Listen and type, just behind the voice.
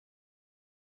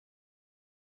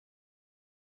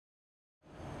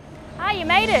Hi, you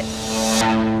made it.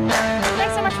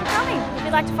 Thanks so much for coming. Would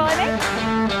you like to follow me?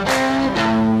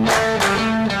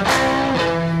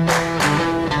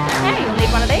 Okay, you'll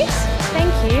need one of these.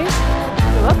 Thank you.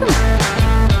 You're welcome.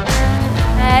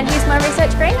 And here's my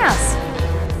research greenhouse.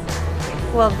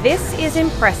 Well, this is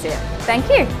impressive. Thank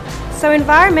you. So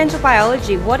environmental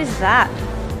biology, what is that?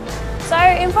 So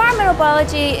environmental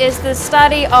biology is the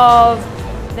study of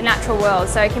the natural world.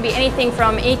 So it can be anything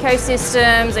from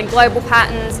ecosystems and global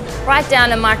patterns right down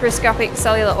to microscopic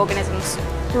cellular organisms.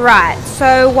 Right,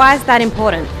 so why is that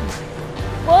important?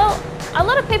 Well, a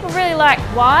lot of people really like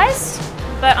whys,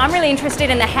 but I'm really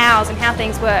interested in the hows and how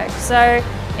things work. So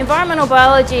environmental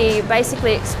biology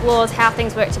basically explores how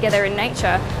things work together in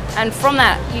nature, and from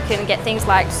that you can get things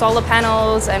like solar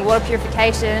panels and water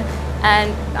purification and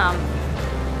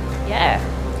yeah.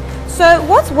 So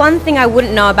what's one thing I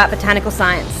wouldn't know about botanical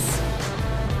science?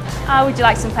 Would you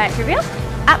like some plant trivia?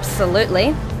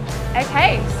 Absolutely.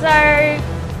 Okay,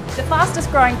 so the fastest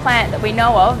growing plant that we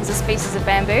know of is a species of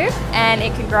bamboo, and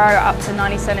it can grow up to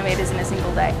 90 centimetres in a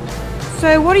single day.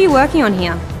 So what are you working on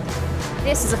here?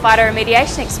 This is a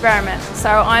phytoremediation experiment, so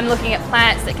I'm looking at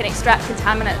plants that can extract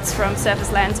contaminants from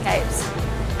surface landscapes.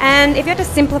 And if you had to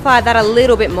simplify that a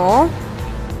little bit more?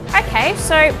 Okay,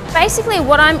 so basically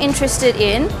what I'm interested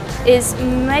in is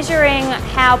measuring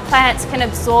how plants can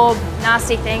absorb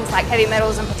nasty things like heavy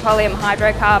metals and petroleum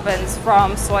hydrocarbons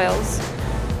from soils.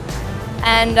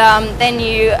 And then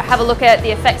you have a look at the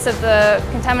effects of the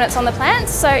contaminants on the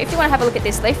plants. So if you want to have a look at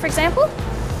this leaf, for example,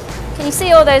 can you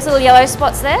see all those little yellow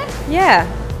spots there? Yeah.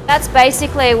 That's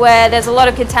basically where there's a lot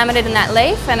of contaminant in that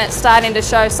leaf, and it's starting to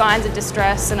show signs of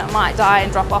distress, and it might die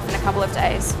and drop off in a couple of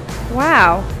days.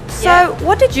 Wow. So Yeah.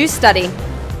 what did you study?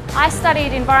 I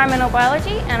studied environmental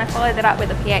biology, and I followed that up with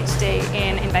a PhD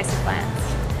in invasive plants.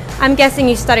 I'm guessing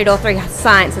you studied all three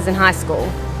sciences in high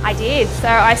school. I did. So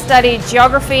I studied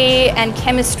geography and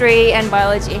chemistry and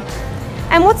biology.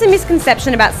 And what's a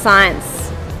misconception about science?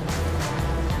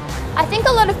 I think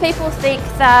a lot of people think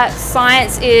that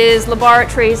science is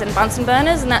laboratories and Bunsen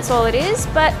burners, and that's all it is,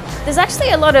 but there's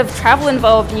actually a lot of travel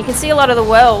involved, and you can see a lot of the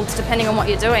world depending on what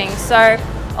you're doing. So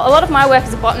a lot of my work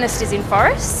as a botanist is in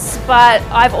forests, but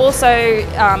I've also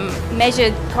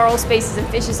measured coral species and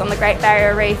fishes on the Great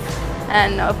Barrier Reef,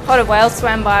 and a pod of whales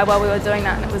swam by while we were doing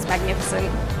that, and it was magnificent.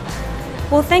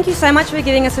 Well, thank you so much for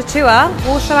giving us a tour.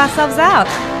 We'll show ourselves out.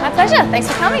 My pleasure. Thanks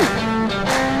for coming.